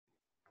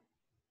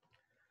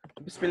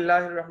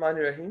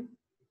Bismillahirrahmanirrahim.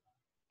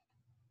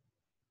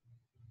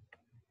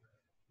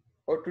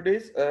 Or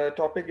today's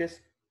topic is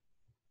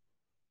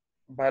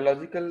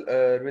biological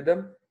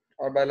rhythm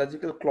or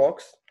biological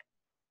clocks.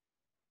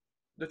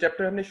 जो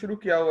chapter हमने शुरू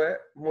किया हुआ है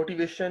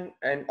motivation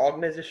and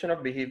organisation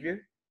of behaviour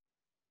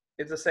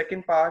is the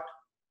second part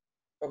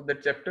of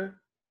that chapter,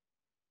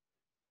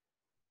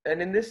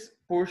 and in this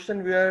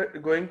portion we are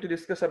going to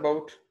discuss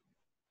about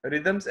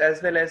rhythms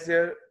as well as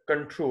their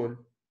control.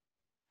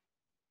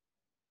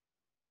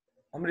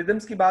 हम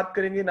rhythms की बात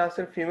करेंगे ना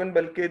सिर्फ ह्यूमन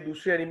बल्कि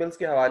दूसरे एनिमल्स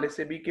के हवाले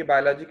से भी कि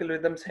बायोलॉजिकल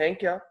रिदम्स हैं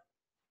क्या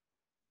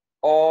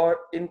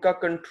और इनका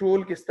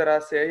कंट्रोल किस तरह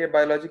से है या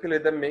बायोलॉजिकल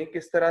रिदम में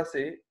किस तरह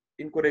से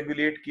इनको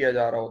रेगुलेट किया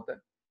जा रहा होता है.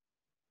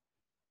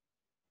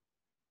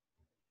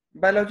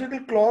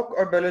 बायोलॉजिकल क्लॉक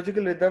और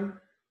बायोलॉजिकल रिदम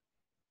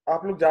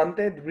आप लोग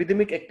जानते हैं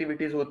रिदमिक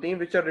एक्टिविटीज होती हैं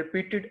which are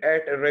repeated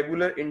at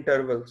regular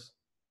intervals.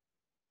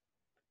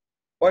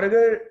 और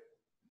अगर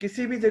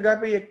किसी भी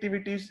जगह पे ये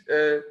एक्टिविटीज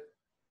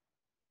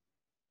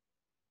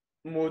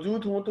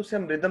मौजूद हो तो उसे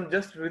हम रिदम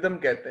जस्ट रिदम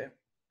कहते हैं.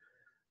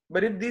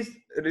 But if this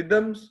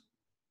rhythms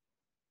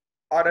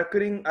are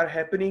occurring are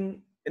happening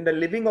in the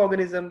living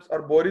organisms or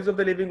bodies of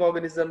the living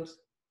organisms,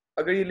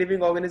 अगर ये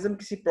living organism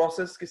किसी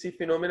process किसी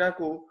phenomena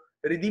को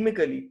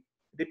rhythmically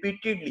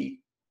repeatedly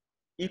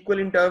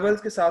equal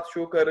intervals के साथ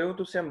show कर रहे हो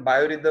तो उसे हम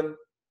biorhythm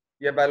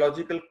या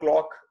biological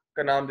clock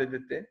का नाम दे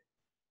देते हैं.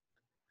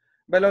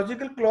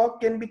 Biological clock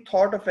can be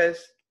thought of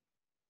as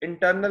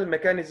internal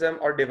mechanism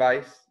or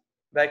device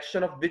the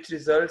action of which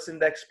results in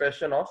the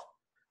expression of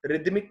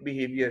rhythmic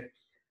behavior.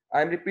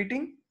 I am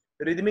repeating.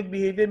 Rhythmic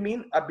behavior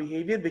means a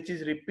behavior which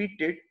is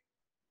repeated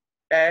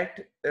at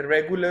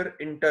regular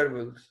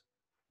intervals.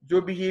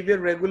 जो behavior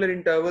regular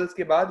intervals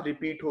के बाद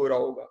repeat हो रहा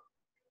होगा.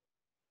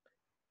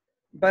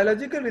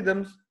 Biological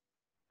rhythms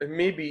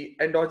may be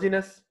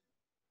endogenous,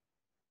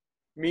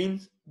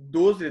 means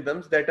those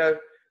rhythms that are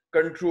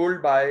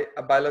controlled by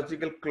a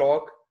biological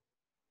clock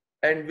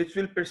and which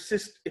will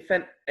persist if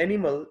an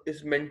animal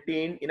is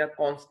maintained in a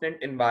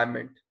constant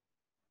environment.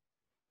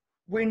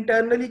 वो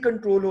internally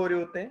control हो रहे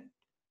होते हैं,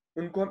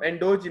 उनको हम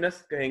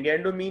एंडोजिनस कहेंगे.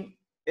 Endo mean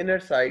inner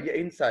side या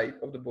inside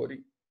of the body.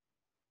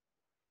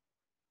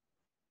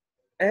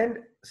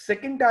 And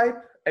second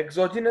type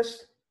exogenous,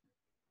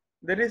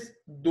 there is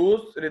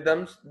those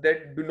rhythms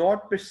that do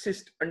not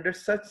persist under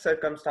such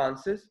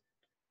circumstances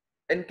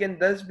and can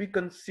thus be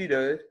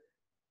considered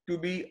to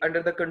be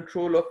under the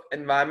control of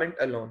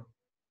environment alone.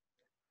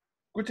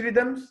 कुछ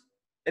rhythms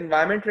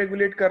environment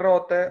regulate कर रहा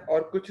होता है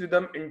और कुछ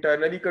rhythm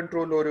internally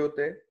control हो रहे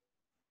होते हैं.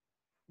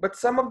 But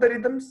some of the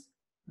rhythms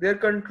they are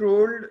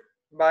controlled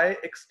by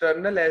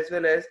external as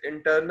well as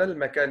internal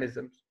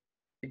mechanisms.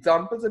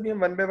 Examples अभी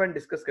हम one by one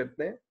discuss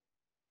करते हैं.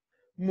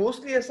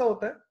 Mostly ऐसा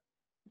होता है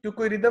कि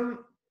कोई रिदम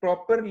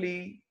properly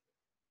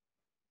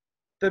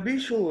तभी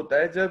शो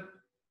होता है जब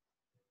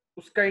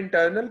उसका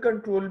इंटरनल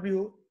कंट्रोल भी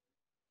हो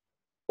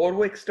और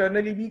वो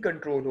एक्सटर्नली भी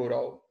कंट्रोल हो रहा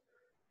हो.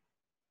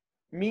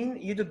 मीन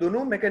ये जो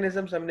दोनों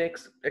मैकेनिज्म्स हमने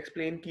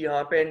एक्सप्लेन की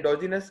यहाँ पे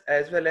endogenous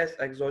as well as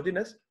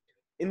exogenous,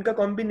 इनका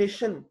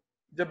कॉम्बिनेशन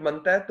जब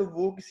बनता है तो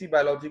वो किसी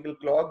बायोलॉजिकल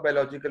क्लॉक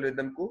बायोलॉजिकल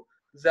रिदम को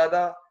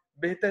ज्यादा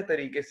बेहतर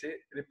तरीके से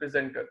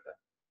रिप्रेजेंट करता है.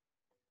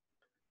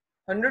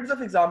 Hundreds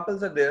of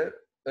examples are there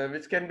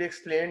which can be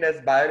explained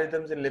as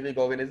biorhythms in living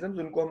organisms.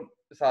 उनको हम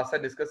साथ साथ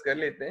डिस्कस कर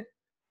लेते हैं.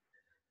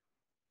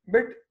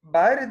 But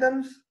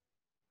biorhythms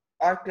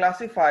are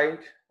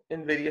classified in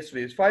various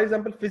ways. For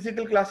example,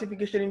 physical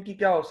classification इनकी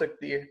क्या हो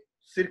सकती है?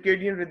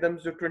 Circadian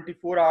rhythms जो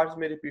 24 hours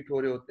में रिपीट हो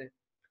रहे होते हैं.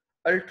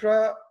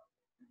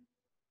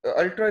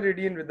 Ultra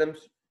radian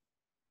rhythms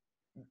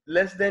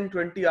less than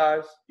 20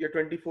 hours या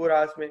 24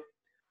 hours में.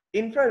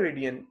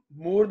 Infraradian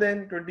more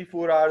than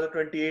 24 hours or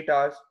 28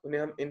 hours,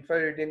 उन्हें हम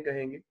infraradian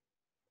कहेंगे.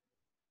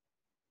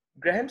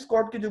 ग्राहम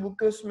स्कॉट की जो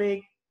बुक है उसमें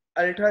एक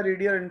अल्ट्रा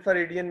रेडियन और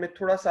इंफ्रारेडियन में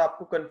थोड़ा सा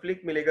आपको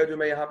कन्फ्लिक्ट मिलेगा जो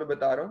मैं यहाँ पे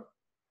बता रहा हूँ,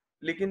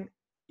 लेकिन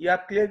ये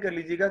आप क्लियर कर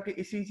लीजिएगा कि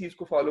इसी चीज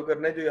को फॉलो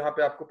करना है जो यहाँ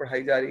पे आपको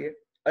पढ़ाई जा रही है.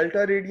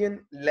 Ultra radian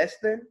less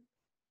than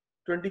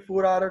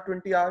 24 our और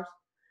 20 आवर्स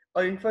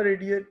और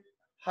इंफ्रारेडियन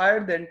हायर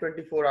देन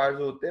 24 आवर्स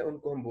होते हैं,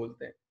 उनको हम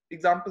बोलते हैं.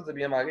 एग्जांपल्स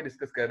अभी हम आगे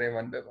डिस्कस कर रहे हैं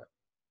one by one.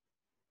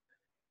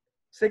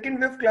 Second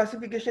way of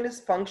classification is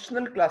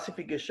functional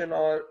classification,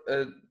 or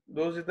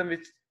those rhythms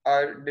which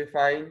are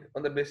defined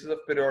on the basis of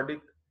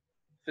periodic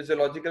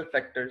physiological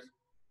factors.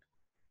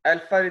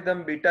 Alpha rhythm,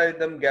 beta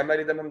rhythm, gamma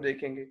rhythm हम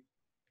देखेंगे.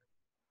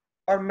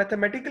 और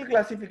mathematical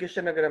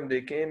classification अगर हम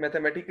देखें,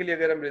 mathematically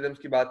अगर हम rhythms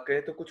की बात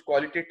करें तो कुछ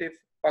qualitative,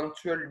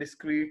 punctual,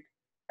 discrete,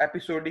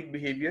 episodic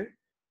behaviour,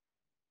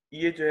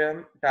 ये जो है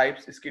हम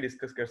टाइप्स इसकी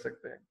डिस्कस कर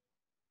सकते हैं.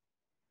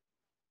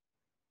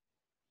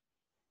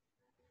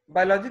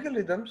 Biological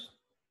rhythms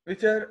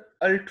which are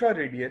ultra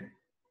radian,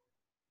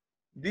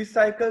 these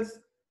cycles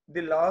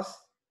they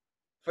last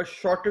for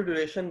shorter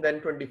duration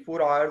than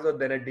 24 hours or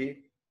than a day.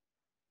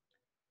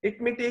 It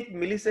may take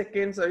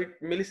milliseconds, or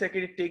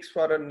millisecond it takes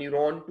for a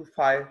neuron to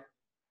fire.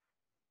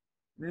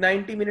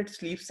 90-minute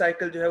sleep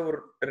cycle जो है वो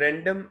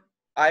random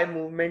eye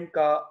movement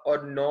का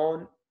और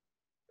non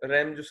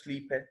REM जो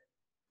sleep है.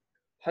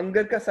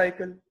 Hunger का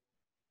cycle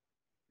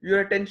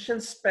your attention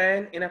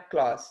span in a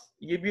class,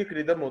 ये भी एक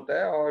रिदम होता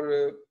है और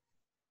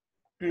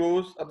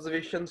क्लोज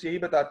ऑब्जर्वेशंस यही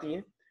बताती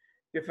हैं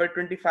कि फिर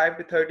 25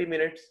 to 30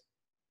 मिनट्स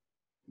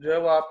जो है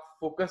वो आप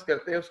फोकस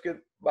करते हैं, उसके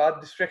बाद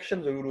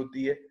डिस्ट्रैक्शन जरूर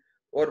होती है।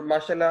 और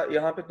माशाल्लाह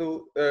यहाँ पे तो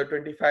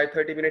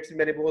 25-30 मिनट्स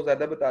मैंने बहुत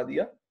ज्यादा बता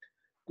दिया,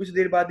 कुछ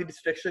देर बाद ही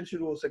डिस्ट्रैक्शन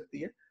शुरू हो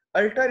सकती है।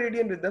 Ultra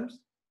radian rhythms,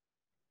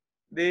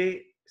 they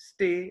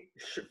stay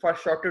for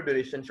shorter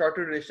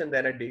duration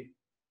than a day.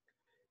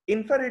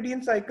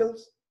 इंफ्रारेडियन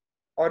cycles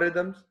और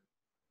रिदम्स,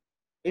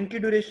 इनकी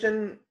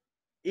ड्यूरेशन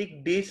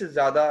एक डे से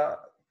ज्यादा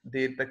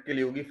देर तक के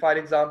लिए होगी। फॉर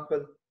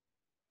एग्जांपल,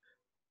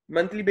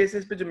 मंथली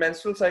बेसिस पे जो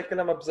मेंस्ट्रुअल साइकिल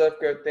हम ऑब्जर्व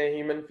करते हैं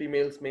ह्यूमन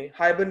फीमेल्स में,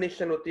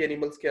 हाइबरनेशन होती है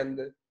एनिमल्स के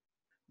अंदर,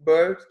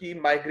 बर्ड्स की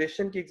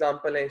माइग्रेशन की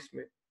एग्जांपल है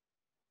इसमें।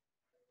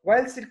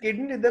 while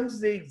circadian rhythms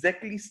they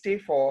exactly stay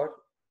for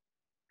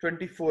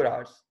 24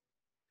 hours.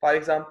 For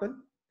example,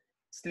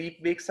 sleep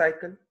wake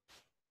cycle,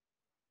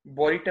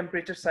 body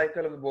temperature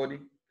cycle of the body,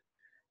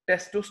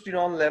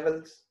 testosterone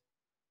levels,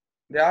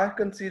 they are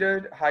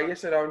considered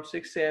highest around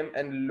 6 a.m.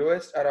 and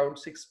lowest around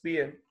 6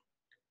 p.m.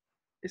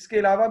 इसके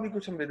अलावा भी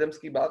कुछ हम rhythms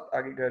की बात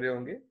आगे कर रहे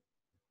होंगे।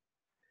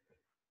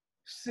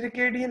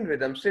 Circadian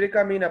rhythm,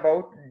 circa mean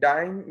about,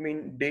 dime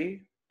mean day.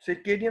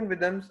 Circadian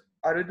rhythms,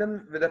 a rhythm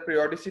with a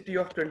periodicity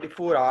of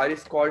 24 hours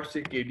is called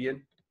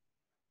circadian.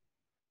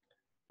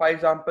 For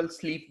example,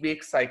 sleep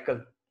wake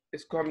cycle,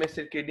 इसको हमने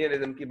circadian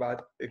rhythm की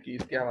बात की,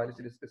 इसके हवाले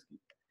से डिस्कस की।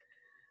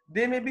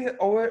 There may be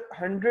over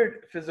 100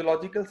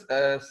 physiological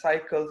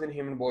cycles in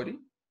human body,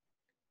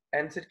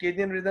 and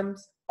circadian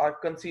rhythms are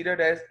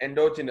considered as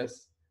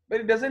endogenous.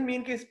 But it doesn't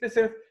mean कि इस पे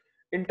सिर्फ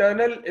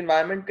इंटरनल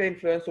एनवायरनमेंट का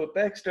इन्फ्लुएंस होता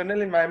है,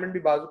 एक्सटर्नल एनवायरनमेंट भी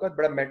बाजू का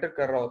बड़ा मैटर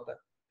कर रहा होता है।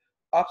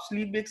 आप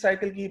स्लीप वेक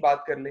साइकिल की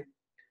बात कर लें,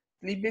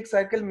 स्लीप वेक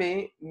साइकिल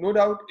में नो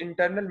डाउट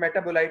इंटरनल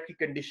मेटाबोलाइट की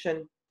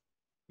कंडीशन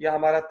या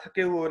हमारा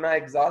थके हुए होना,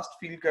 एग्जॉस्ट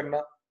फील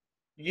करना,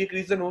 ये एक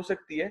रीजन हो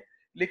सकती है,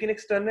 लेकिन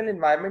एक्सटर्नल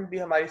एनवायरनमेंट भी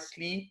हमारी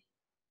स्लीप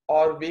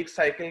और वेक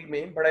साइकिल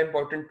में बड़ा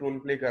इंपॉर्टेंट रोल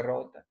प्ले कर रहा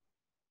होता है।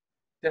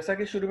 जैसा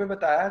कि शुरू में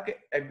बताया कि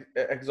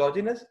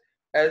exogenous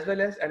as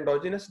well as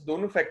endogenous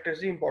दोनों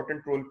फैक्टर्स ही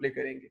इंपॉर्टेंट रोल प्ले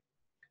करेंगे।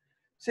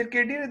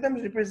 Circadian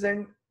rhythms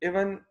represent,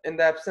 even in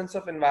the absence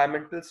of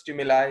environmental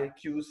stimuli,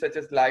 cues such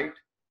as light,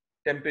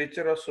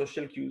 temperature और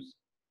social cues,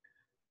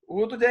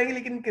 वो तो जाएंगे,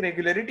 लेकिन इनकी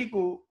रेगुलरिटी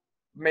को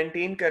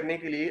मेंटेन करने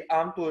के लिए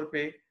आमतौर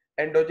पे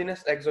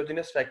एंडोजिनस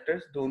एक्सोजिनस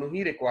फैक्टर्स दोनों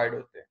ही रिक्वायर्ड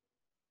होते हैं।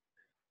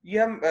 ये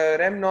हम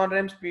रैम नॉन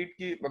रैम स्पीड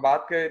की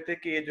बात कर रहे थे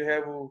कि ये जो है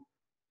वो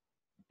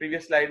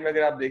प्रीवियस स्लाइड में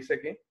अगर आप देख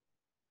सकें,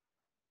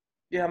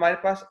 ये हमारे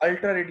पास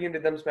अल्ट्रा रेडियन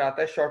रिदम्स में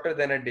आता है, शॉर्टर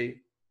देन अ डे।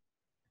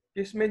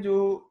 इसमें जो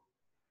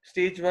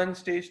स्टेज 1,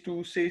 स्टेज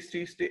 2,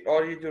 स्टेज 3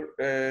 और ये जो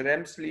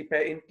रैम स्लीप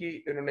है, इनकी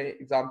इन्होंने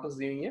एग्जांपल्स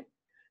दी हुई हैं।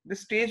 The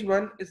stage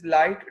 1 is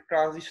light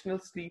transitional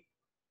sleep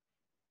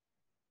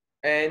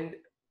and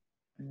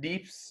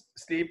deep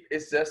sleep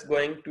is just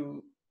going to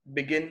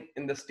begin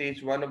in the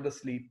stage 1 of the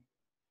sleep.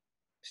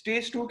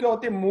 Stage 2 क्या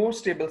होते हैं? More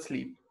stable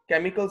sleep.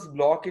 Chemicals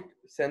block it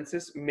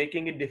senses,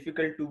 making it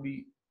difficult to be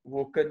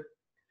woken.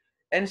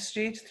 And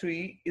stage 3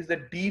 is the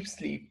deep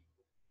sleep,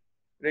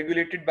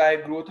 regulated by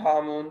growth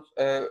hormones.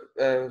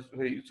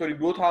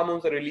 Growth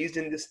hormones are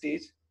released in this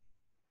stage.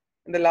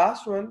 And the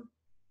last one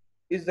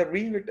is the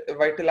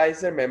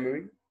revitalizer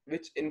memory,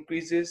 which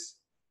increases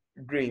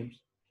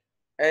dreams.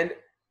 And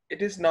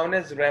it is known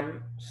as REM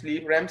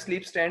sleep. REM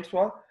sleep stands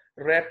for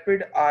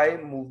rapid eye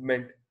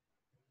movement.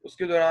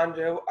 उसके दौरान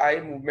जो है वो eye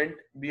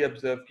movement भी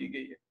observe की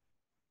गई है।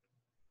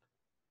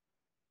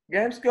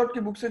 Game Scott की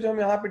बुक से जो हम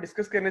यहाँ पे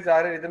डिस्कस करने जा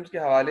रहे हैं रिदम्स के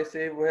हवाले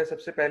से, वो है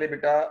सबसे पहले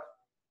बेटा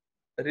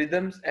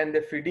Rhythms and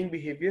their feeding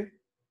behavior.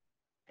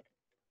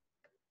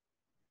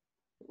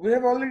 We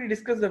have already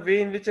discussed the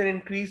way in which an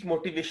increased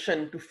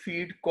motivation to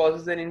feed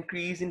causes an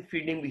increase in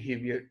feeding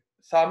behavior.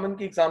 सामन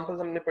की एग्जांपल्स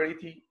हमने पढ़ी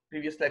थी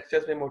प्रीवियस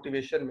लेक्चर्स में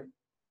मोटिवेशन में,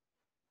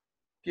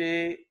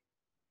 कि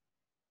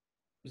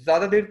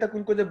ज्यादा देर तक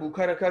उनको जब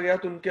भूखा रखा गया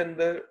तो उनके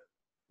अंदर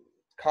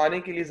खाने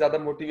के लिए ज्यादा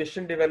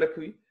मोटिवेशन डेवलप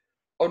हुई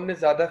और उन्हें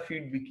ज्यादा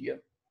फीड भी किया।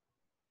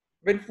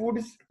 When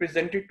food is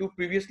presented to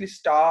previously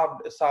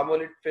starved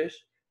salmonid fish,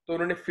 तो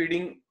उन्होंने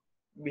फीडिंग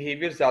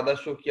बिहेवियर ज्यादा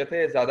शो किया था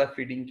या ज्यादा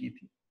फीडिंग की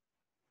थी।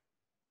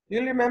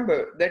 You'll remember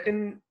that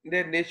in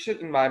their natural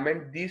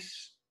environment, these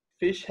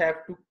fish have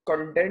to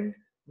contend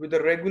with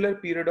a regular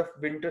period of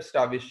winter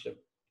starvation,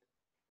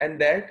 and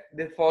that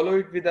they follow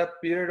it with a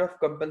period of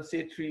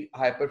compensatory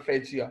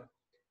hyperphagia.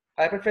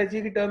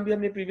 Hyperphagia की term भी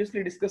हमने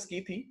previously discuss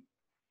की थी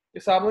कि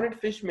सार्मोनिड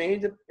fish में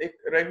जब एक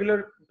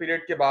regular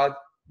period के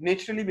बाद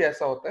नेचुरली भी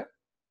ऐसा होता है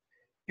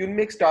कि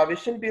उनमें एक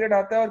स्टार्वेशन पीरियड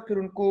आता है और फिर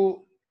उनको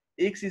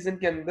एक सीजन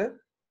के अंदर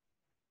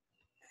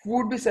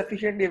फूड भी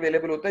सफिशिएंटली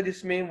अवेलेबल होता है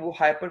जिसमें वो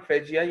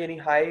हाइपरफेजिया यानी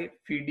हाई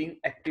फीडिंग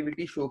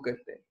एक्टिविटी शो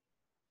करते हैं।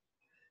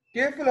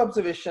 Careful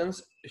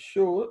observations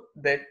show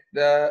that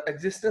the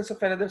existence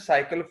of another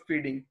cycle of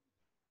feeding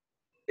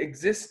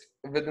exists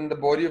within the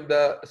body of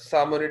the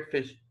salmonid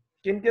fish,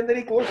 कि इनके अंदर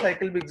एक और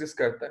साइकिल भी एग्जिस्ट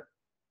करता है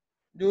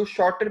जो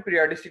शॉर्टर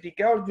पीरियडिसिटी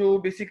का और जो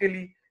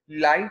बेसिकली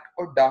लाइट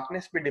और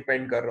डार्कनेस पे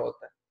डिपेंड कर रहा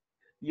होता है।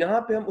 यहाँ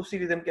पे हम उसी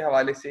रिदम के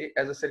हवाले से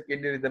एज अ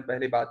सर्केडियन रिदम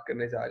पहले बात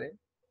करने जा रहे हैं।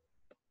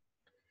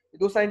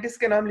 दो साइंटिस्ट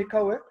के नाम लिखा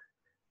हुआ है,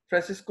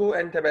 Francisco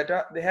and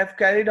Tabata. They have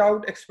carried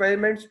out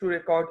experiments to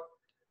record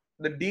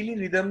the daily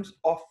rhythms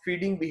of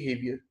feeding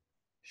behavior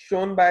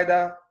shown by the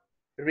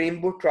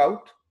rainbow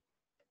trout.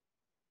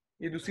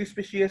 ये दूसरी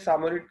स्पीशी है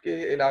सामोरिड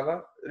के अलावा,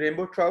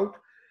 rainbow trout,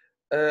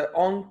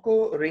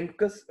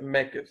 Oncorhynchus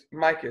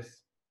micus.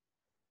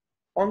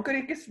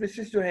 Oncorhynchus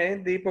species जो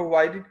हैं, they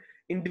provided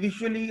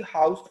individually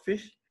housed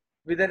fish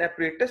with an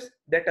apparatus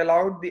that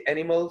allowed the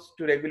animals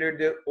to regulate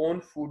their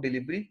own food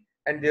delivery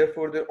and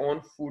therefore their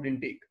own food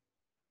intake.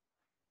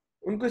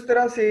 उनको इस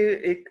तरह से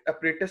एक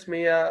apparatus में,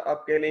 या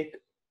आप कह लें एक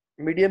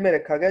मीडियम में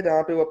रखा गया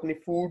जहां पे वो अपनी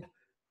फूड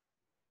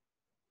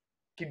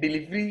की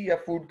डिलीवरी या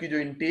फूड की जो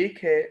इनटेक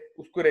है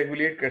उसको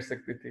रेगुलेट कर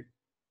सकते थे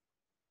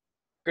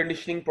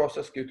कंडीशनिंग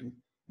प्रोसेस के through.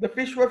 The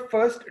fish were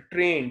first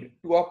trained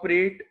to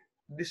operate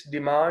this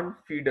demand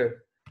feeder.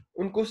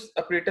 उनको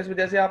ऑपरेटर्स में,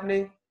 जैसे आपने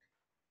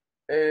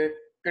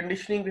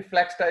कंडीशनिंग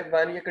रिफ्लेक्स टाइप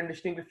 1 या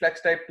कंडीशनिंग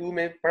रिफ्लेक्स टाइप 2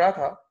 में पढ़ा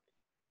था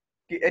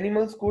कि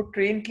एनिमल्स को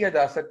ट्रेन किया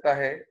जा सकता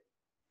है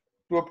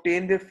to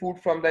obtain their food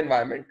from the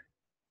environment.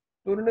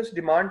 तो उन्होंने उस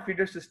डिमांड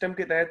फीडर सिस्टम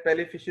के तहत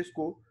पहले फिशेस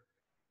को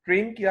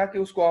ट्रेन किया कि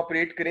उसको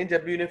ऑपरेट करें,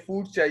 जब भी उन्हें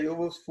फूड चाहिए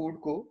वो उस फूड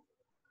को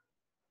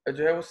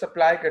जो है वो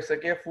सप्लाई कर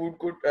सकें,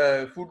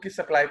 फूड की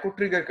सप्लाई को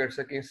ट्रिगर कर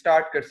सकें,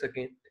 स्टार्ट कर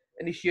सकें,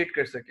 इनिशिएट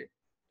कर सकें.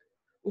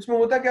 उसमें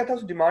होता क्या था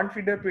उस डिमांड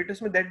फीडर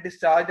ऑपरेटर्स में, that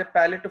discharge a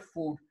palette of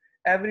food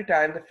every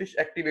time the fish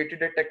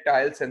activated a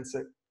tactile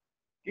sensor.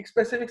 एक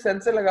स्पेसिफिक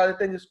सेंसर लगा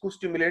देते हैं जिसको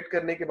स्टिमुलेट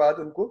करने के बाद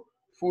उनको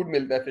फूड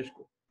मिलता है फिश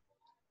को.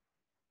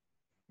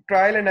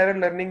 ट्रायल एंड एरर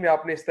लर्निंग में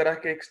आपने इस तरह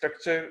के एक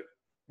स्ट्रक्चर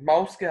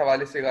माउस के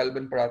हवाले से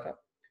गालिबन पढ़ा था.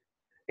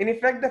 In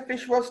effect, the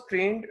fish was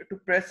trained to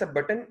press a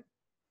button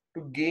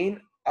to gain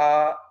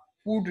a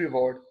food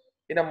reward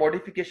in a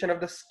modification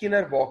of the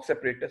Skinner box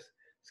apparatus.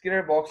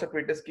 Skinner box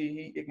apparatus की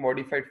ही एक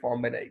modified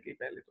form बनाई गई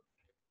पहले तो,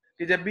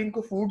 कि जब भी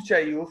इनको फूड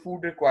चाहिए हो,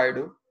 फूड रिक्वायर्ड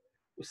हो,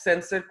 उस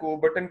सेंसर को,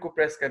 बटन को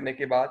प्रेस करने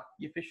के बाद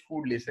ये फिश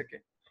फूड ले सके.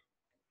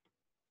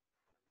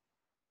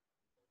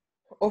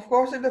 Of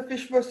course, if the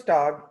fish was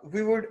starved,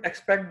 we would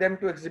expect them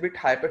to exhibit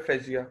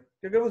hyperphagia.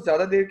 क्योंकि वो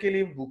ज्यादा देर के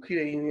लिए भूखी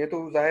रही हुई है तो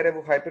जाहिर है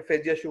वो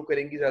hyperphagia शो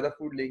करेंगी, ज्यादा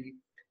फूड लेंगी,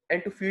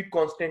 and to feed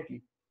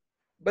constantly.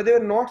 But they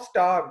were not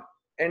starved,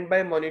 and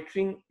by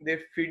monitoring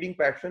their feeding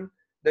pattern,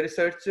 the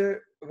researchers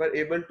were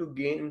able to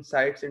gain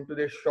insights into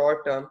their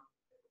short-term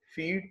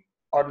feed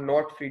or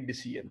not feed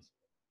decisions.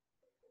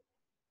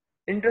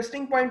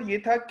 Interesting point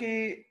ये था कि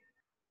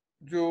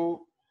जो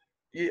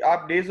ये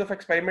आप days of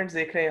experiments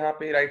देख रहे हैं यहाँ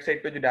पे राइट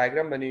साइड पे जो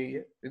डायग्राम बनी हुई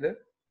है इधर,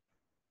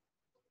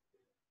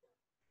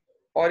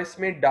 और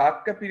इसमें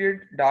डार्क का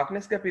पीरियड,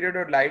 डार्कनेस का पीरियड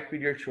और लाइट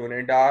पीरियड शोन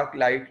है. डार्क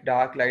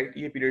लाइट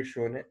ये पीरियड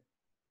शोन है.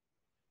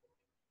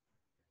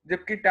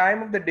 जबकि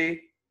टाइम ऑफ द डे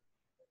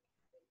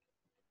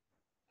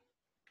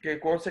के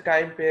कौन से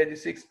टाइम पे है, जी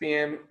 6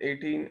 PM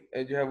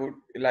 18 जो है वो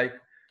लाइक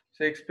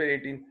 6 पे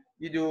 18,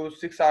 ये जो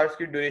 6 आवर्स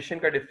की ड्यूरेशन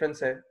का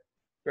डिफरेंस है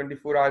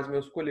 24 आवर्स में,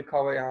 उसको लिखा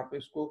हुआ है यहाँ पे,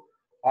 उसको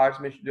आवर्स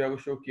में जो है वो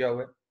शो किया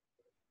हुआ है.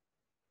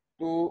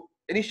 तो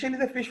initially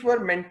the fish were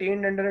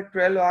maintained under a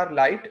 12-hour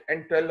light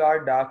and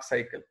 12-hour dark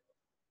cycle.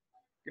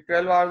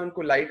 12 hours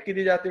उनको light के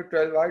दिए जाते हैं,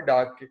 12 hour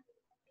dark के.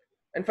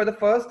 And for the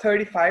first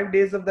 35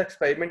 days of the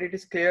experiment, it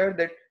is clear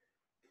that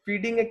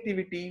feeding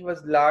activity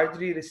was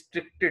largely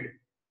restricted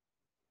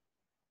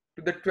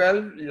to the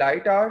 12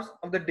 light hours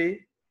of the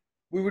day.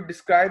 We would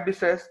describe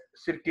this as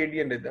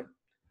circadian rhythm.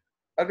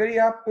 अगर ये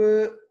आप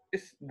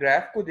इस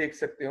graph को देख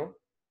सकते हो,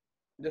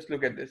 just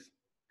look at this.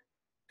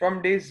 From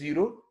day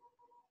 0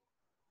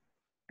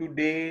 to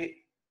day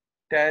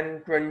 10,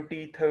 20,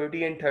 30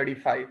 and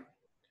 35,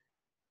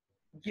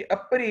 ये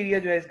upper area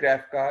जो है इस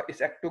ग्राफ का,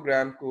 इस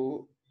एक्टोग्राम को,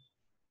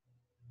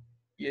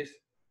 ये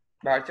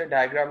बाहर से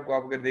डायग्राम को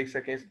आप अगर देख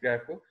सकें इस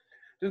ग्राफ को,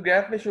 तो इस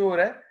ग्राफ में शो हो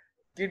रहा है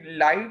कि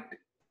लाइट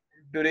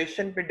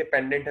ड्यूरेशन पे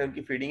डिपेंडेंट है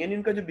उनकी फीडिंग, यानी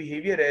उनका जो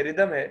बिहेवियर है,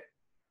 रिदम है,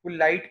 वो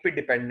लाइट पे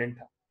डिपेंडेंट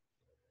था.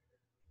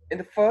 इन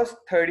द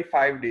फर्स्ट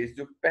 35 डेज,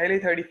 जो पहले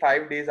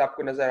 35 डेज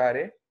आपको नजर आ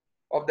रहे हैं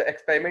of the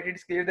experiment, it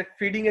is clear that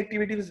feeding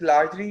activity was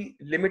largely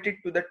limited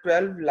to the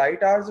 12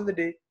 light hours of the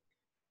day,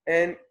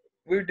 and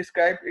we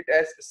describe it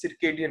as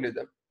circadian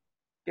rhythm.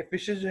 कि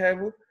fishes जो है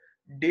वो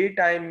डे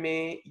टाइम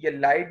में या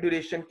लाइट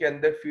ड्यूरेशन के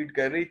अंदर feed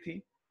कर रही थी,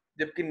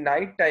 जबकि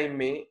नाइट टाइम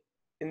में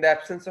in the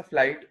absence of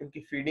light उनकी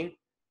फीडिंग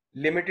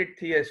लिमिटेड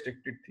थी या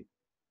रिस्ट्रिक्टेड थी.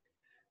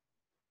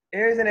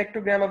 Here is an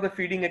ectogram of the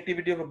feeding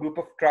activity of a group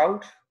of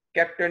trout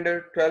kept under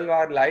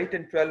 12-hour light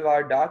and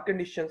 12-hour dark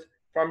conditions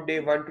from day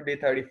 1 to day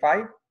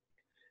 35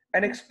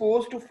 and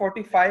exposed to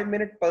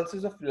 45-minute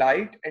pulses of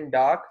light and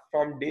dark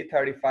from day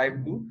 35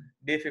 to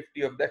day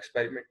 50 of the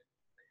experiment.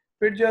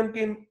 फिर जो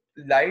उनकी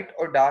light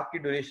और dark की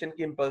duration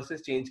की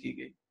impulses change की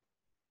गई.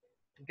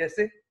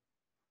 कैसे?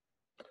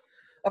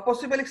 A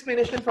possible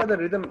explanation for the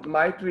rhythm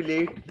might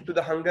relate to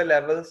the hunger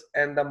levels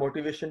and the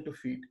motivation to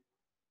feed.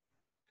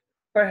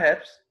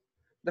 Perhaps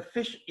the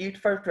fish eat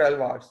for 12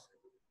 hours,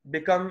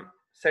 become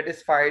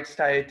satisfied,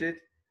 satiated,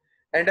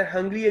 and are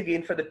hungry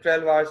again for the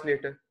 12 hours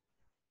later.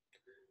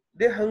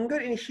 Their hunger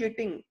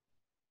initiating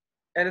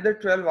another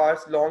 12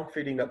 hours long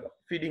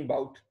feeding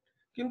bout.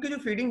 क्योंकि जो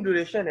feeding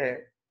duration है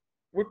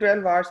वो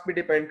 12 hours पे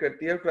depend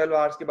करती है। 12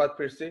 hours के बाद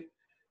फिर से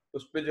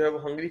उस पे जो है वो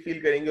हंग्री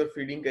फील करेंगी और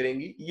फीडिंग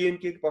करेंगी, ये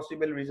इनकी एक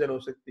पॉसिबल रीजन हो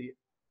सकती है।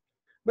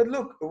 But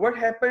look what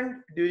happened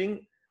during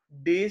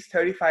days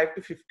 35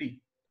 to 50,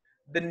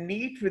 the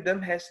neat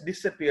rhythm has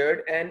disappeared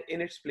and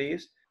in its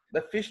place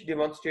the fish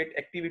demonstrate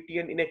activity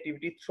and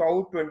inactivity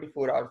throughout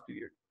 24 hours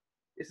period.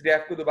 इस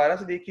ग्राफ को दोबारा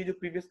से देखिए, जो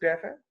प्रीवियस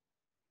ग्राफ है,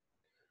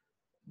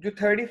 जो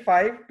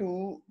 35 टू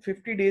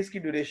 50 डेज की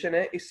ड्यूरेशन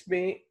है,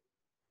 इसमें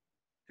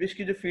फिश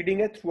की जो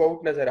फीडिंग है थ्रू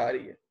आउट नजर आ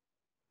रही है।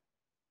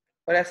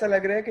 और ऐसा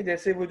लग रहा है कि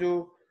जैसे वो जो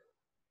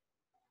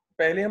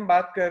पहले हम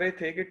बात कर रहे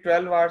थे कि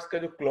 12 आवर्स का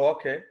जो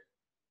क्लॉक है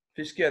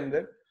फिश के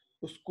अंदर,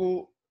 उसको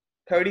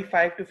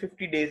 35 to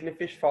 50 डेज में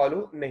फिश फॉलो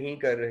नहीं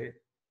कर रहे।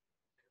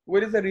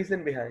 What is the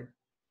reason behind?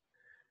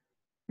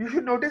 You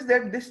should notice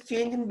that this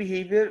change in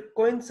behavior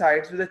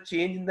coincides with a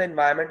change in the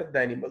environment of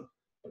the animal.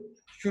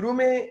 शुरू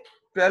में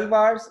 12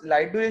 hours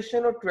light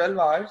duration और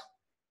 12 hours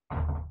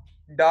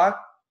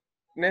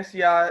darkness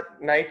या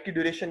night की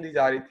duration दी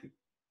जा रही थी।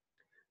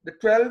 The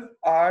 12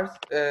 hours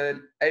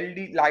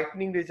LD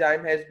lightning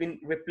regime has been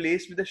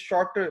replaced with a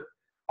shorter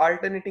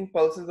alternating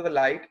pulses of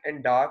light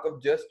and dark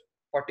of just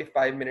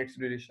 45 minutes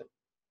duration.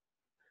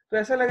 तो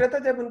ऐसा लग रहा था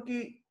जब उनकी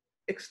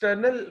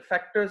एक्सटर्नल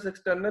फैक्टर्स,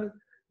 एक्सटर्नल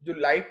जो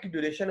लाइट की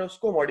ड्यूरेशन है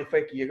उसको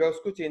मॉडिफाई किया गया,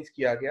 उसको चेंज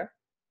किया गया,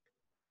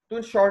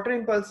 तो शॉर्टर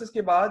इंपल्सेस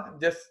के बाद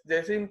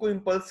जैसे इनको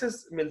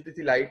इंपल्सेस मिलती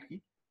थी लाइट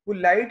की, वो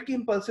लाइट की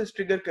इंपल्सेस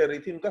ट्रिगर कर रही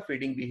थी उनका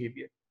फीडिंग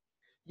बिहेवियर।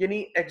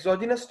 यानी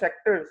एक्सोजिनस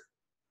फैक्टर्स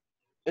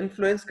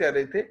इन्फ्लुएंस कर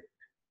रहे थे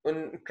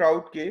उन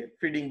ट्राउट के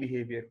फीडिंग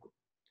बिहेवियर को।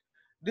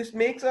 This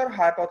makes our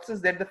hypothesis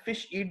that the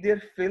fish eat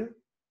there fill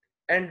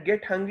and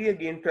get hungry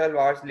again 12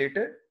 hours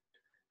later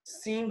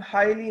seem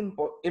highly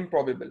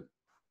improbable.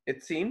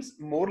 It seems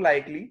more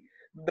likely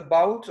the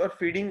bouts or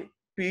feeding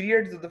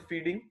periods of the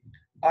feeding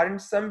are in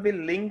some way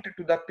linked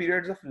to the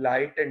periods of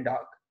light and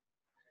dark.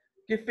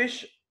 कि fish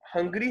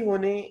hungry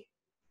होने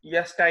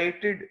या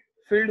satiated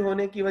filled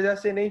होने की वजह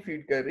से नहीं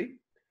feed कर रही,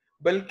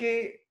 बल्कि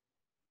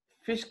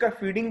fish का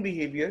feeding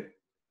behavior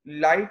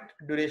light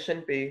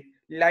duration पे,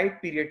 light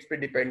periods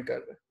पे depend कर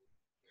रहा है.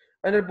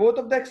 Under both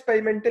of the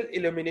experimental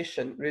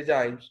illumination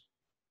regimes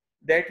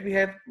that we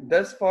have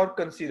thus far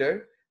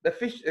considered, the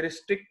fish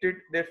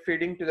restricted their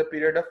feeding to the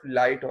period of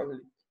light only.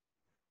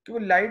 कि वो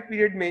light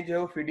period में जो है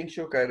वो फीडिंग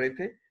शो कर रहे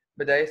थे,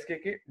 बजाय इसके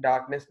कि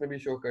डार्कनेस में भी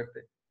शो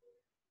करते।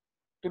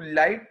 तो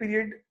light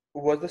period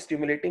was the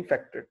stimulating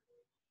factor.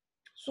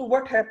 So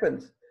what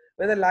happens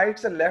when the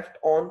lights are left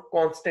on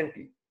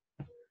constantly?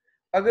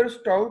 अगर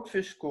उस ट्राउट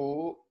फिश को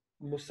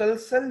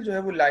मुसलसल जो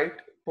है वो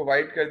लाइट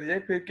प्रोवाइड कर दी जाए,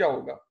 फिर क्या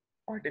होगा?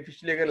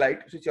 आर्टिफिशियली अगर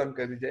लाइट स्विच ऑन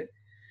कर दी जाए,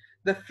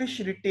 the fish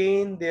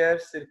retain their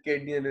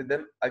circadian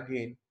rhythm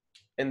again,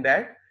 in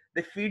that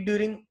they feed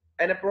during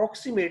an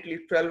approximately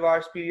 12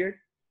 hours period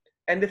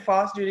and they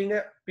fast during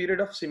a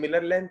period of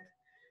similar length.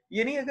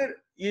 यानी अगर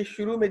ये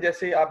शुरू में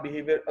जैसे आप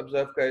बिहेवियर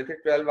ऑब्जर्व कर रहे थे,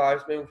 12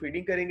 आवर्स में वो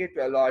फीडिंग करेंगे,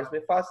 12 आवर्स में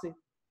फास्टिंग,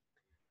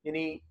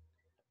 यानी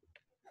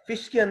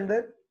फिश के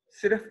अंदर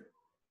सिर्फ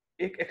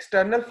एक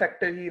एक्सटर्नल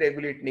फैक्टर ही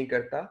रेगुलेट नहीं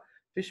करता,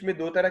 फिश में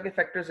दो तरह के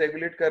फैक्टर्स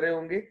रेगुलेट कर रहे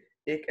होंगे,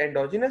 एक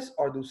एंडोजिनस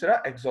और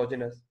दूसरा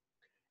एक्सोजिनस।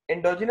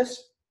 एंडोजिनस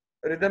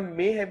रिदम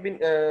में हैव बीन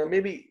मे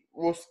बी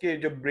वो उसके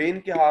जो ब्रेन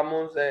के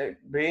हार्मोन्स है,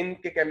 ब्रेन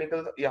के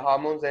केमिकल्स या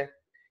हार्मोन्स है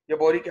या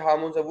बॉडी के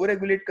हार्मोन्स है, वो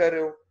रेगुलेट कर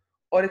रहे हो,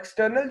 और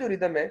एक्सटर्नल जो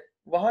रिदम है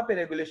वहां पे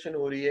रेगुलेशन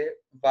हो रही है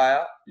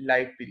via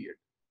light period.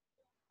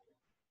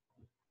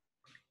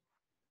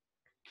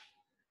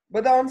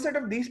 But the onset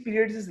of these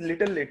periods is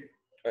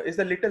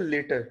a little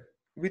later.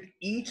 With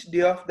each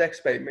day of the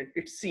experiment,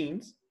 it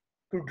seems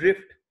to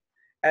drift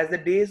as the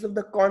days of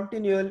the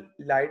continual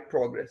light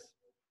progress.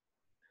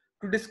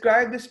 To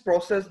describe this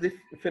process, this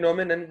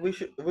phenomenon,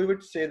 we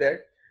would say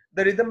that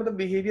the rhythm of the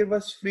behavior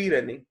was free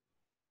running.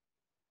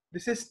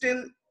 This is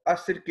still a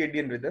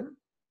circadian rhythm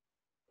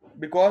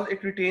because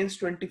it retains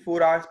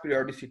 24 hours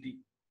periodicity.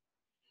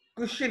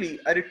 Crucially,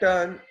 a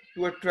return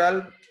to a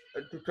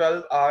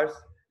 12 hours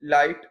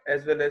light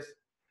as well as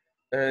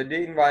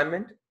day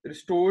environment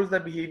restores the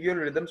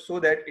behavioral rhythm so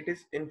that it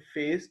is in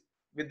phase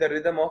with the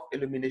rhythm of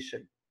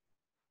illumination.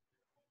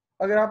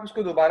 अगर आप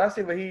उसको दोबारा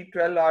से वही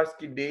 12 hours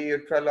की day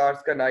और 12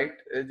 hours का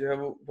night जो है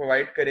वो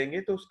प्रोवाइड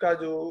करेंगे, तो उसका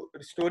जो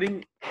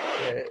रिस्टोरिंग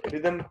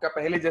रिदम का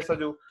पहले जैसा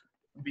जो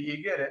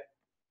बिहेवियर है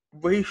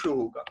वही शो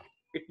होगा।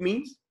 इट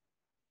मींस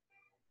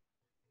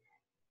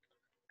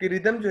कि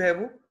रिदम जो है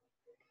वो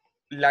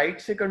लाइट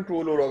से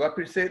कंट्रोल हो रहा होगा,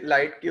 फिर से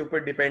लाइट के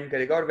ऊपर डिपेंड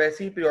करेगा और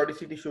वैसी ही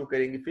पीरियोडिसिटी शो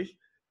करेंगी फिश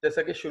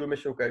जैसा कि शुरू में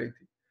शो कर रही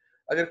थी।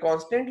 अगर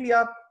कॉन्स्टेंटली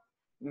आप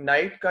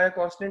नाइट का या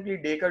कॉन्स्टेंटली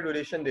डे का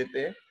ड्यूरेशन देते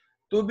हैं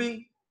तो भी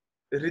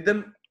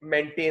रिदम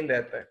मेंटेन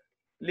रहता है,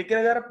 लेकिन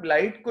अगर आप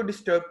लाइट को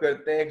डिस्टर्ब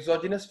करते हैं,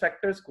 एक्सोजिनस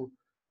फैक्टर्स को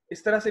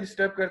इस तरह से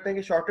डिस्टर्ब करते हैं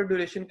कि शॉर्टर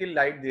ड्यूरेशन की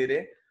लाइट दे रहे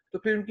हैं, तो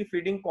फिर उनकी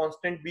फीडिंग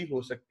कांस्टेंट भी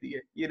हो सकती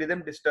है, ये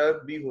रिदम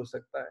डिस्टर्ब भी हो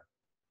सकता है।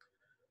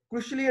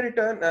 Crucially,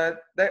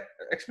 the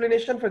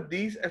explanation for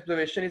these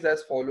observations is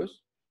as follows: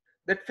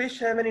 that fish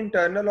have an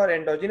internal or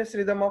endogenous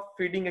rhythm of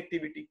feeding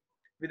activity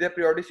with a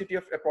periodicity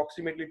of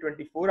approximately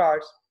 24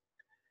 hours,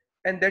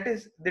 and that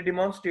is they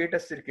demonstrate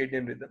a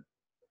circadian rhythm.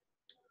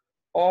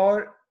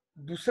 Or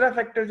दूसरा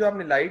factor जो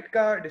आपने light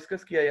का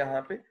discuss किया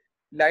यहाँ पे,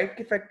 light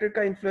के factor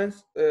का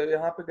influence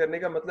यहाँ पे करने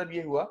का मतलब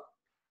ये हुआ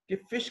कि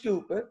फिश के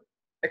ऊपर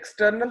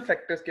एक्सटर्नल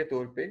फैक्टर्स के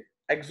तौर पे,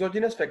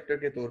 एक्सोजिनस फैक्टर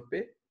के तौर पे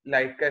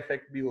लाइट का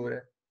इफेक्ट भी हो रहा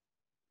है.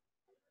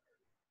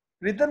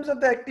 Rhythms of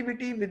the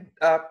activity with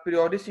a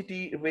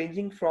periodicity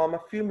ranging from a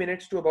few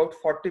minutes to about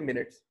 40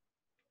 minutes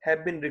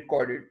have been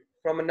recorded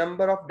from a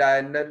number of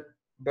diurnal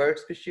bird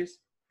species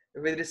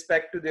with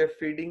respect to their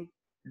feeding,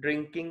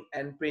 drinking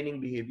and preening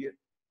behavior.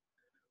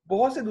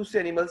 बहुत से दूसरे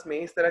animals में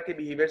इस तरह के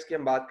behaviours की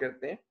हम बात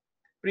करते हैं.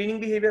 प्रीनिंग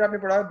बिहेवियर आपने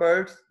पढ़ा,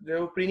 बर्ड्स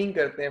जो प्रीनिंग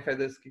करते हैं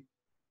फेदर्स की.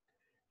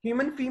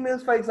 Human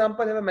females, for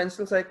example, have a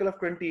menstrual cycle of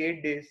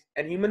 28 days,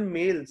 and human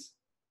males,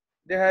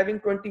 they're having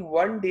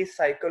 21-day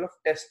cycle of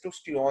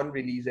testosterone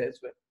release as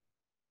well.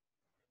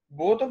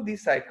 Both of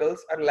these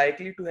cycles are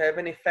likely to have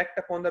an effect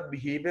upon the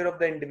behavior of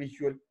the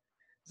individual.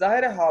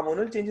 जाहिर है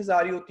hormonal changes आ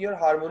रही होती हैं और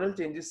hormonal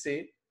changes से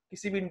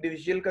किसी भी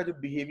individual का जो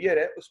बिहेवियर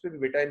है उस पर भी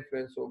बेटा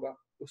इन्फ्लुएंस होगा,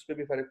 उस पर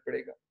भी फर्क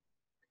पड़ेगा.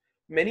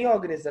 Many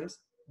organisms,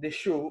 they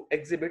show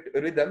exhibit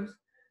rhythms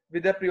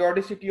with a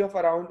periodicity of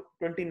around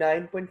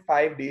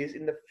 29.5 days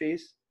in the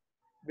phase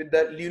with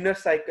the lunar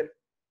cycle.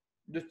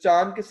 जो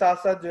चांद के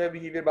साथ साथ जो है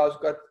बिहेवियर बाजू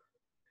का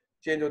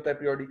चेंज होता है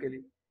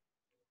periodically.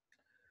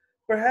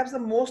 Perhaps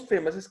the most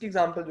famous, इसकी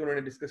एग्जांपल जो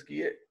उन्होंने डिस्कस की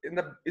है,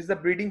 is the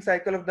breeding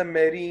cycle of the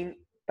marine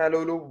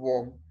palolo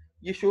worm.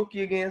 ये शो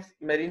किए गए हैं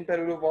marine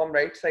palolo worm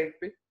right side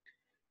पे.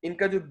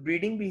 इनका जो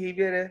ब्रीडिंग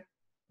बिहेवियर है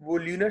वो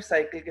ल्यूनर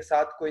साइकिल के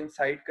साथ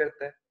कोइंसाइड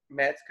करता है,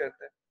 मैच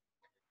करता है.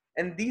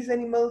 And these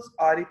animals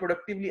are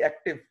reproductively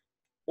active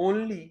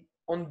only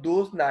on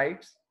those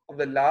nights of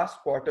the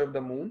last quarter of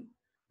the moon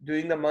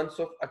during the months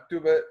of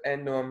October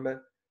and November.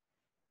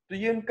 तो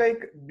ये उनका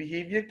एक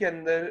बिहेवियर के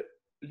अंदर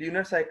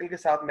ल्यूनर साइकिल के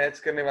साथ मैच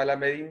करने वाला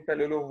मेरीन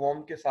पेलोलो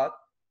वॉर्म के साथ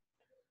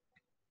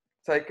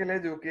साइकिल है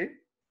जो कि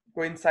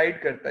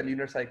कोइंसाइड करता है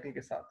ल्यूनर साइकिल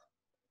के साथ.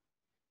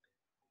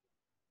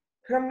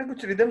 फिर हमने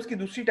कुछ रिदम्स की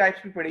दूसरी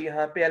टाइप्स भी पढ़ी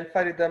यहाँ पे,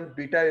 अल्फा रिदम,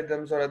 बीटा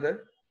रिदम्स और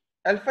other.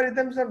 Alpha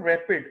rhythms are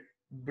rapid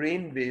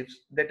brain waves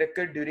that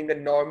occur during a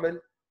normal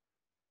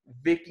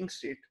waking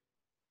state.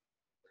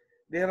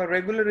 They have a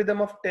regular rhythm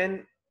of 10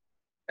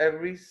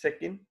 every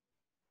second.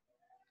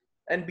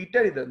 And beta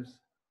rhythms,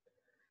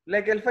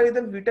 like alpha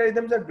rhythms, beta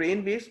rhythms are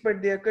brain waves,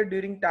 but they occur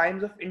during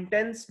times of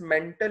intense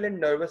mental and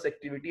nervous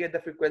activity at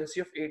the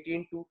frequency of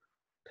 18 to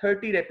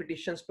 30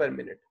 repetitions per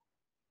minute.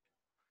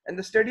 And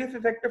the study of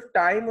effect of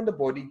time on the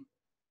body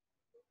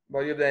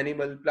of the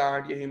animal,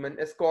 plant या human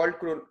is called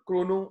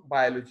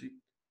chronobiology.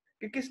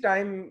 कि किस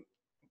time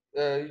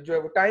जो है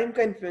वो time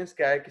का influence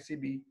क्या है किसी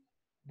भी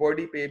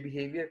बॉडी पे,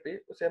 बिहेवियर पे,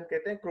 उसे हम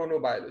कहते हैं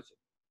chronobiology.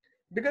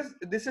 Because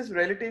this is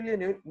relatively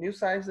a new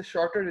science, the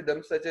shorter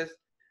rhythms such as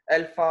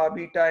alpha,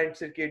 beta and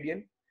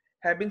circadian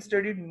have been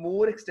studied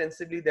more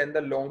extensively than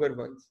the longer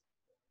ones.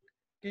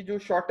 कि जो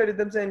shorter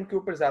rhythms हैं इनके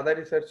ऊपर ज़्यादा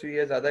रिसर्च हुई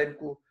है, ज़्यादा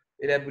इनको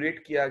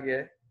elaborate किया गया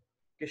है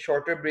कि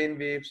shorter brain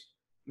waves,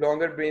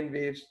 longer brain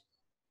waves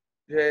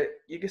जो है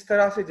ये किस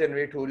तरह से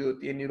जनरेट हो रही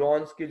होती है,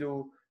 न्यूरॉन्स के जो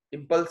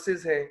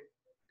impulses हैं,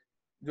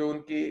 जो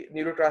उनकी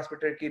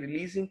न्यूरोट्रांसमीटर की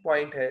रिलीजिंग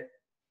पॉइंट है,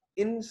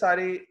 इन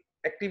सारी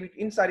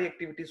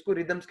एक्टिविटीज को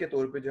रिदम्स के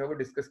तौर पे जो है वो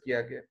डिस्कस किया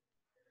गया.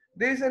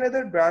 There is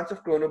another branch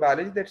of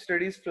chronobiology that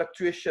studies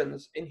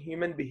fluctuations in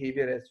human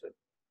behavior as well.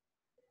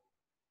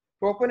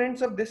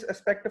 Proponents of this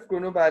aspect of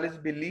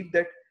chronobiology believe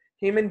that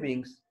human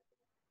beings'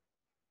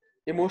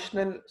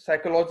 emotional,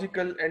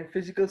 psychological and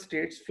physical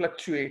states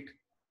fluctuate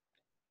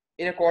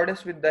in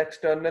accordance with the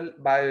external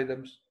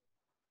biorhythms.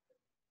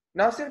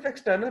 ना सिर्फ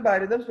external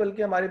बायोरिदम्स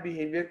बल्कि हमारे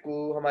behaviour को,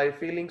 हमारे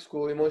feelings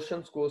को,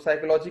 emotions को,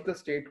 psychological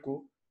state को,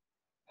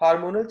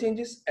 hormonal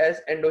changes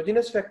as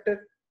endogenous factor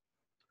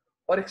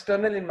और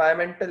एक्सटर्नल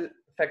एनवायरमेंटल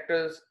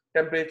फैक्टर्स,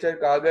 टेम्परेचर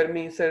का,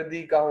 गर्मी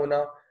सर्दी का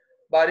होना,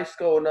 बारिश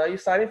का होना, ये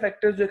सारे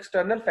फैक्टर्स जो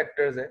एक्सटर्नल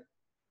फैक्टर्स हैं,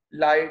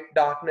 लाइट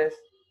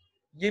डार्कनेस,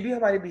 ये भी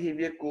हमारे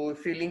बिहेवियर को,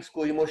 फीलिंग्स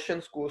को,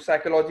 इमोशंस को,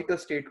 साइकोलॉजिकल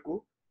स्टेट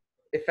को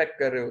इफेक्ट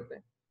कर रहे होते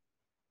हैं.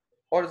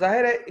 और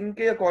जाहिर है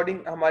इनके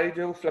अकॉर्डिंग हमारी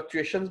जो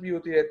फ्लक्चुएशंस भी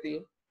होती रहती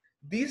हैं.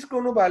 These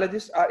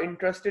chronobiologists are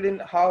interested in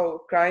how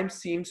crime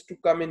seems to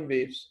come in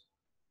waves.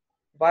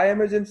 Why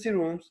emergency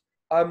rooms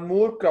are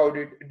more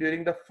crowded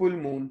during the full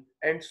moon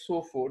and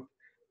so forth.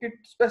 कि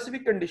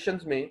specific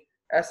conditions में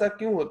ऐसा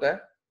क्यों होता है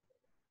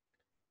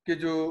कि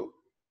जो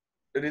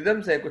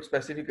rhythms हैं कुछ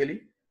specifically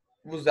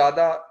वो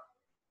ज़्यादा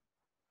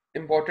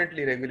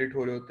importantly regulate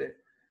हो रहे होते हैं.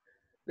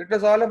 It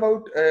was all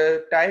about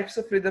types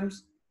of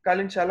rhythms. कल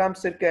इंशाल्लाह हम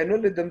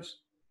circadian rhythms,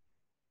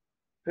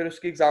 फिर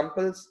उसकी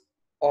एग्जांपल्स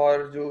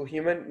और जो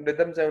ह्यूमन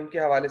रिदम्स हैं उनके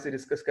हवाले से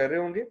डिस्कस कर रहे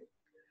होंगे.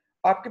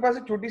 आपके पास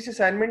एक छोटी सी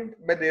असाइनमेंट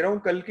मैं दे रहा हूँ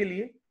कल के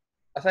लिए.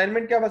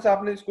 असाइनमेंट क्या, बस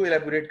आपने इसको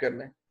इलेबोरेट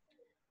करना है.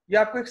 ये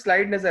आपको एक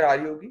स्लाइड नजर आ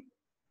रही होगी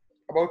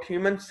अबाउट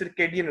ह्यूमन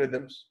सर्केडियन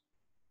रिदम्स.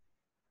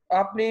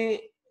 आपने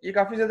ये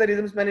काफी ज्यादा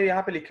रिदम्स मैंने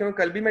यहाँ पे लिखे हुए,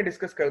 कल भी मैं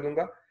डिस्कस कर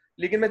दूंगा,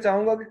 लेकिन मैं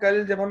चाहूंगा कि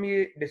कल जब हम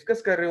ये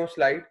डिस्कस कर रहे हो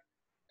स्लाइड,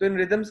 तो इन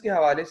रिदम्स के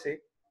हवाले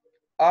से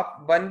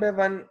आप वन बाय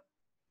वन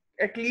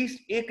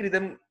एटलीस्ट एक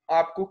रिदम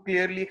आपको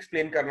क्लियरली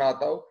एक्सप्लेन करना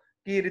आता हो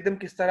कि ये रिदम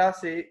किस तरह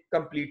से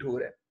कंप्लीट हो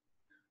रहा है.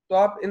 तो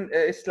आप इन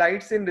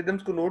स्लाइड से इन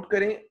रिदम्स को नोट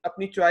करें,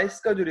 अपनी चॉइस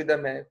का जो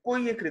रिदम है,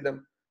 कोई एक रिदम,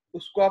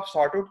 उसको आप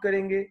सॉर्ट आउट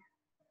करेंगे,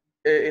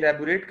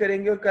 इलेबोरेट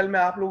करेंगे, और कल मैं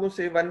आप लोगों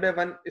से वन बाय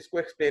वन इसको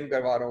एक्सप्लेन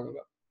करवा रहा हूँ।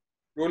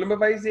 रोल नंबर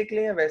वाइज देख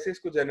लें या वैसे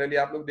इसको जनरली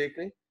आप लोग देख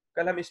लें,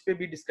 कल हम इस पे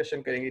भी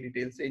डिस्कशन करेंगे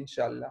डिटेल से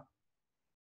इंशाल्लाह।